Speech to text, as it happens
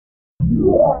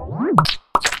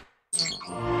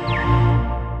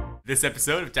This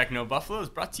episode of Techno Buffalo is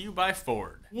brought to you by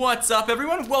Ford. What's up,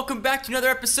 everyone? Welcome back to another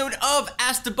episode of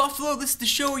Ask the Buffalo. This is the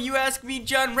show where you ask me,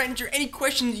 Jon R, any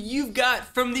questions you've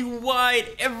got from the wide,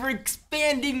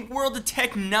 ever-expanding world of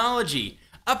technology.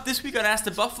 Up this week on Ask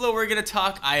the Buffalo, we're going to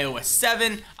talk iOS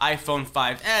 7, iPhone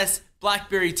 5S,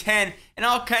 BlackBerry 10, and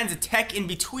all kinds of tech in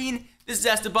between. This is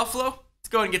Ask the Buffalo. Let's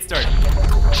go ahead and get started.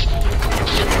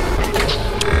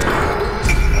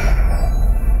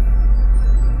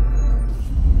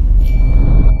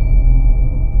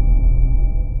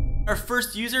 Our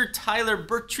first user, Tyler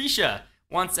Bertricia,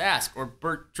 wants to ask, or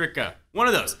Bertricka, one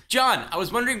of those. Jon, I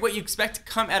was wondering what you expect to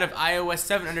come out of iOS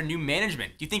 7 under new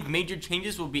management. Do you think major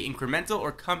changes will be incremental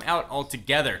or come out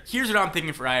altogether? Here's what I'm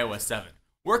thinking for iOS 7.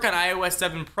 Work on iOS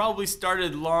 7 probably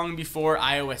started long before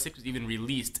iOS 6 was even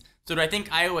released. So do I think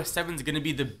iOS 7 is going to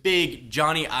be the big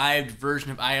Johnny Ive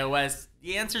version of iOS?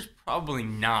 The answer is probably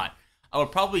not. I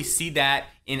would probably see that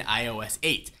in iOS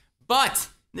 8. But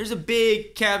there's a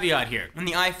big caveat here. When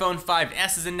the iPhone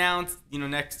 5S is announced,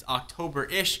 next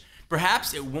October-ish,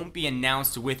 perhaps it won't be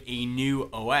announced with a new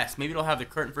OS. Maybe it'll have the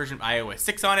current version of iOS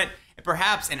 6 on it, and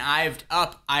perhaps an Ived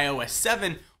up iOS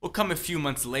 7 will come a few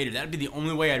months later. That would be the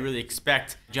only way I'd really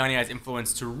expect Johnny Ive's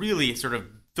influence to really sort of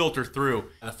filter through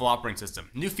the full operating system.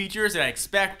 New features that I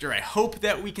expect or I hope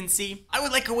that we can see. I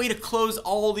would like a way to close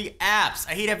all the apps.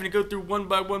 I hate having to go through one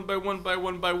by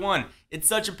one. It's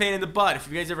such a pain in the butt. If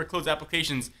you guys ever close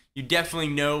applications, you definitely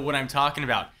know what I'm talking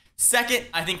about. Second,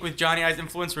 I think with Johnny Ive's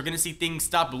influence, we're going to see things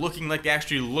stop looking like they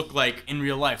actually look like in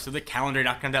real life. So the calendar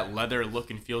not going to have that leather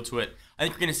look and feel to it. I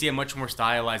think we're going to see a much more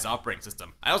stylized operating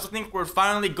system. I also think we're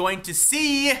finally going to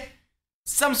see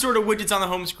some sort of widgets on the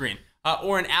home screen.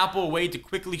 Or an Apple way to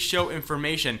quickly show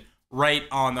information right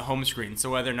on the home screen.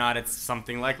 So whether or not it's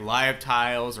something like Live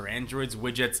Tiles or Android's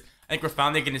widgets, I think we're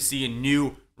finally going to see a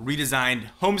new redesigned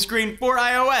home screen for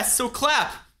iOS. So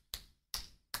clap!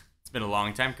 It's been a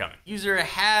long time coming. User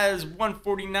has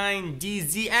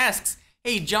 149DZ asks,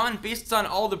 hey Jon, based on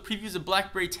all the previews of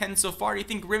BlackBerry 10 so far, do you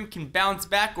think RIM can bounce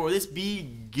back or will this be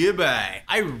goodbye?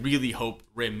 I really hope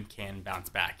RIM can bounce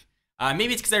back.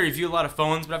 Maybe it's because I review a lot of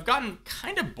phones, but I've gotten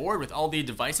kind of bored with all the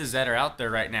devices that are out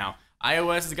there right now.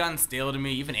 iOS has gotten stale to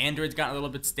me, even Android's gotten a little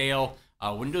bit stale,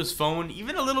 Windows Phone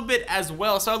even a little bit as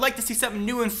well. So I'd like to see something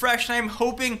new and fresh, and I'm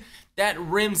hoping that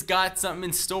RIM's got something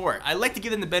in store. I'd like to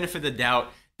give them the benefit of the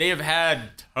doubt. They have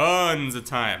had tons of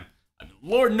time.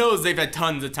 Lord knows they've had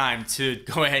tons of time to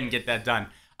go ahead and get that done.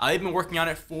 They've been working on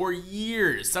it for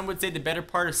years. Some would say the better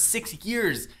part of 6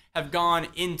 years have gone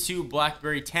into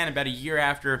BlackBerry 10, about a year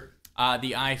after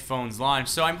the iPhone's launch.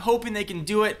 So I'm hoping they can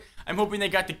do it. I'm hoping they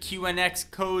got the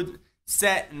QNX code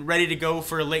set and ready to go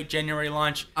for a late January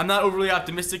launch. I'm not overly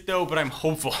optimistic though, but I'm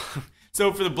hopeful.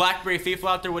 So for the BlackBerry faithful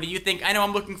out there, what do you think? I know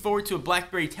I'm looking forward to a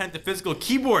BlackBerry 10 with a physical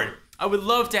keyboard. I would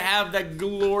love to have that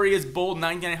glorious, bold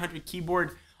 9900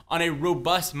 keyboard on a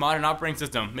robust modern operating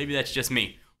system. Maybe that's just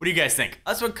me. What do you guys think?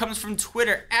 That's what comes from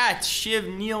Twitter. At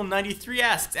ShivNeil93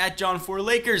 asks, at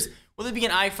Jon4Lakers, will there be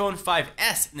an iPhone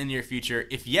 5S in the near future?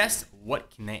 If yes,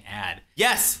 what can they add?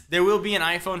 Yes, there will be an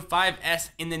iPhone 5S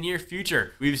in the near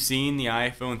future. We've seen the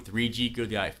iPhone 3G go to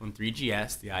the iPhone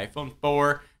 3GS, the iPhone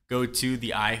 4 go to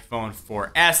the iPhone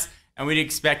 4S, and we'd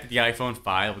expect that the iPhone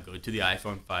 5 will go to the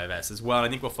iPhone 5S as well. And I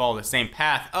think we'll follow the same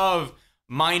path of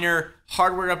minor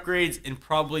hardware upgrades and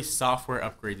probably software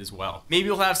upgrades as well. Maybe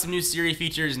we'll have some new Siri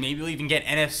features. Maybe we'll even get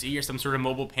NFC or some sort of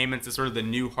mobile payments as sort of the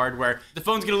new hardware. The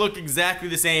phone's gonna look exactly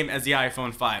the same as the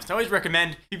iPhone 5. So I always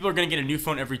recommend people are gonna get a new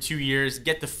phone every 2 years,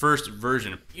 get the first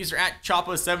version. User at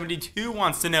Choppa72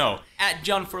 wants to know, at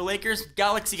Jon4Lakers,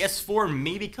 Galaxy S4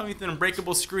 may be coming with an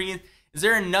Unbreakable screen. Is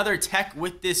there another tech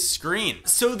with this screen?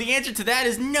 So the answer to that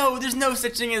is no, there's no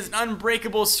such thing as an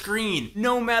unbreakable screen,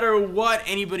 no matter what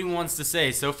anybody wants to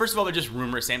say. So first of all, they're just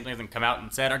rumors. Samsung hasn't come out and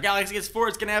said, our Galaxy S4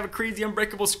 is gonna have a crazy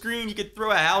unbreakable screen. You could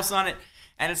throw a house on it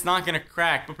and it's not gonna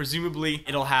crack, but presumably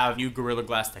it'll have new Gorilla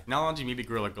Glass technology, maybe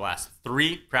Gorilla Glass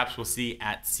 3, perhaps we'll see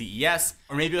at CES,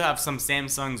 or maybe it'll have some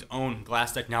Samsung's own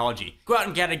glass technology. Go out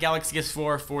and get a Galaxy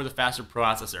S4 for the faster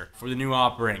processor, for the new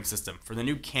operating system, for the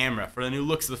new camera, for the new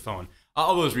looks of the phone.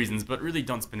 All those reasons, but really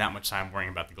don't spend that much time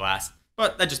worrying about the glass.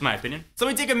 But that's just my opinion. So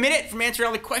we take a minute from answering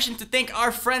all the questions to thank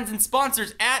our friends and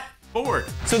sponsors at Ford.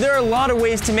 So there are a lot of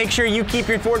ways to make sure you keep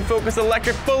your Ford Focus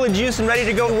Electric full of juice and ready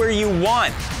to go where you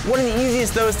want. One of the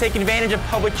easiest though is taking advantage of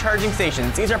public charging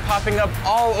stations. These are popping up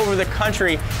all over the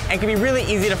country and can be really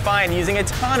easy to find using a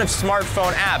ton of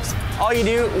smartphone apps. All you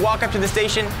do, walk up to the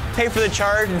station, pay for the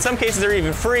charge, in some cases they're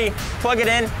even free, plug it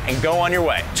in, and go on your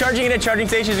way. Charging at a charging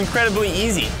station is incredibly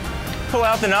easy. Pull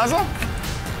out the nozzle,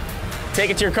 take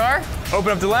it to your car, Open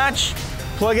up the latch,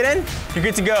 plug it in, you're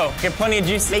good to go. Get plenty of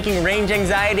juice, making range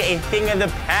anxiety a thing of the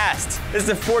past. This is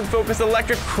a Ford Focus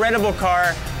electric, credible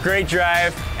car, great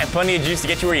drive, and plenty of juice to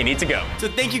get you where you need to go. So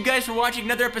thank you guys for watching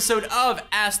another episode of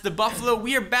Ask the Buffalo.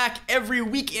 We are back every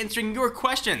week answering your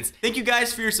questions. Thank you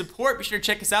guys for your support. Be sure to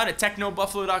check us out at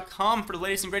technobuffalo.com for the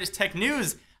latest and greatest tech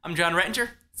news. I'm Jon R. See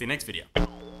you next video.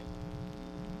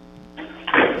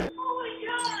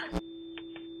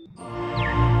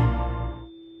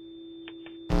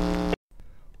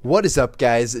 What is up,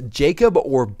 guys? Jacob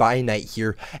or By Night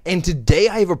here, and today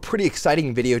I have a pretty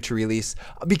exciting video to release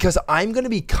because I'm going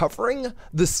to be covering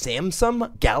the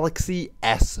Samsung Galaxy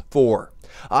S4.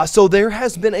 So there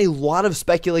has been a lot of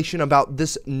speculation about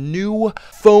this new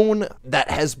phone that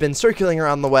has been circulating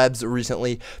around the webs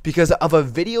recently because of a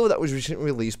video that was recently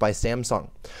released by Samsung.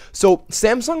 So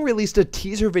Samsung released a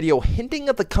teaser video hinting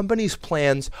at the company's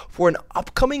plans for an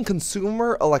upcoming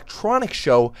consumer electronics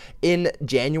show in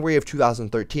January of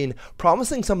 2013,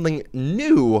 promising something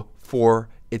new for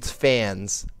its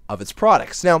fans of its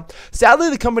products. Now, sadly,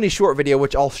 the company's short video,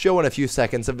 which I'll show in a few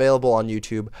seconds, available on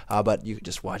YouTube, but you can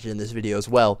just watch it in this video as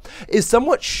well, is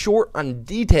somewhat short on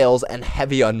details and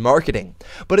heavy on marketing.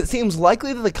 But it seems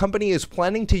likely that the company is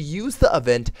planning to use the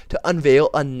event to unveil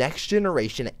a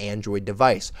next-generation Android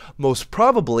device, most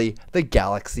probably the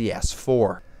Galaxy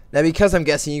S4. Now, because I'm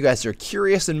guessing you guys are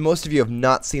curious and most of you have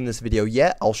not seen this video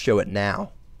yet, I'll show it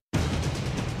now.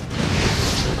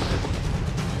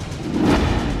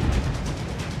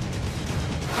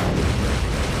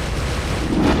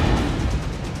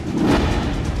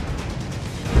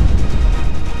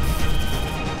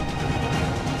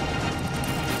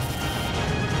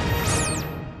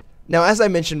 Now, as I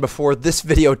mentioned before, this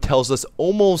video tells us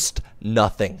almost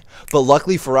nothing. But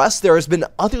luckily for us, there has been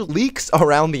other leaks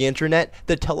around the internet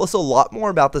that tell us a lot more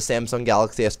about the Samsung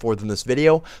Galaxy S4 than this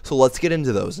video, so let's get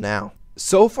into those now.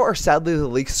 So far, sadly, the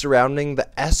leaks surrounding the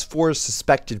S4's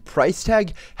suspected price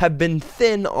tag have been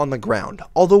thin on the ground,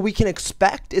 although we can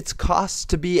expect its costs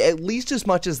to be at least as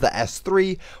much as the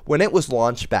S3 when it was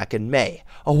launched back in May,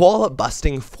 a wallet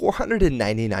busting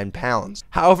 £499.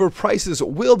 However, prices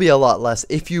will be a lot less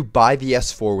if you buy the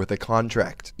S4 with a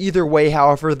contract. Either way,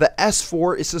 however, the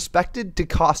S4 is suspected to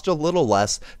cost a little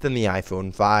less than the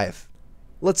iPhone 5.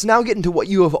 Let's now get into what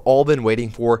you have all been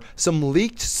waiting for, some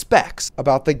leaked specs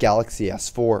about the Galaxy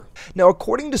S4. Now,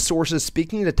 according to sources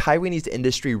speaking to Taiwanese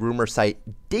industry rumor site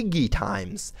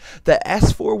DigiTimes, the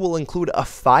S4 will include a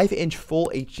 5-inch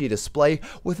full HD display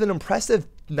with an impressive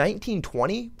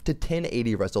 1920 to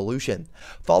 1080 resolution.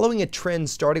 Following a trend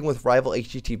starting with rival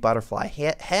HTC Butterfly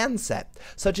handset,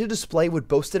 such a display would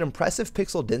boast an impressive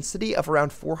pixel density of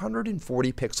around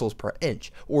 440 pixels per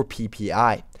inch, or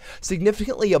PPI,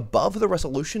 significantly above the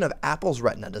resolution of Apple's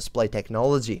Retina display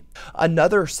technology.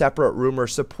 Another separate rumor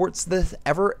supports this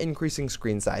ever-increasing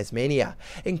screen size mania,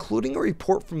 including a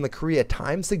report from the Korea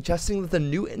Times suggesting that the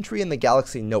new entry in the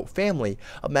Galaxy Note family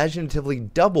imaginatively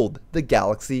doubled the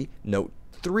Galaxy Note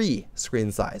 3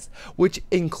 screen size, which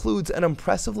includes an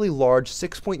impressively large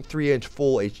 6.3-inch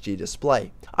full HD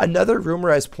display. Another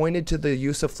rumor has pointed to the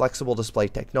use of flexible display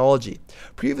technology,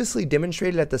 previously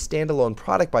demonstrated at the standalone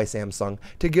product by Samsung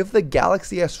to give the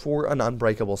Galaxy S4 an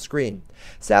unbreakable screen.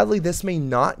 Sadly, this may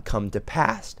not come to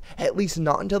pass, at least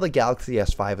not until the Galaxy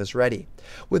S5 is ready,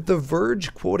 with The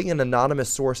Verge quoting an anonymous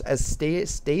source as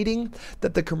stating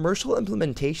that the commercial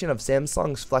implementation of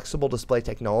Samsung's flexible display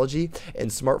technology in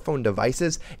smartphone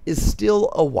devices is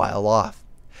still a while off.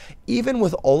 Even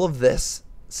with all of this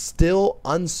still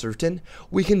uncertain,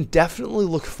 we can definitely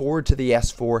look forward to the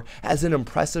S4 as an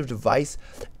impressive device,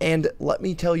 and let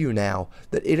me tell you now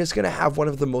that it is going to have one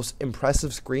of the most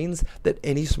impressive screens that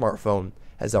any smartphone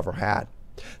has ever had.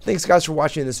 Thanks guys for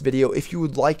watching this video. If you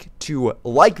would like to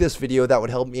like this video, that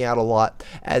would help me out a lot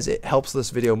as it helps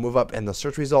this video move up in the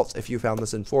search results. If you found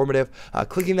this informative,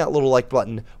 clicking that little like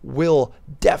button will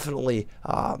definitely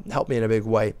help me in a big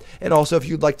way. And also, if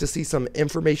you'd like to see some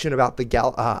information about the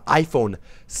iPhone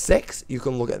 6, you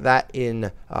can look at that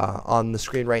in on the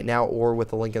screen right now or with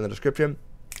the link in the description.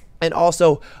 And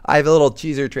also, I have a little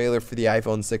teaser trailer for the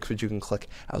iPhone 6, which you can click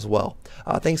as well.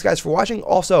 Thanks, guys, for watching.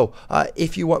 Also,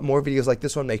 if you want more videos like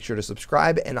this one, make sure to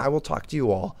subscribe, and I will talk to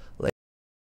you all later.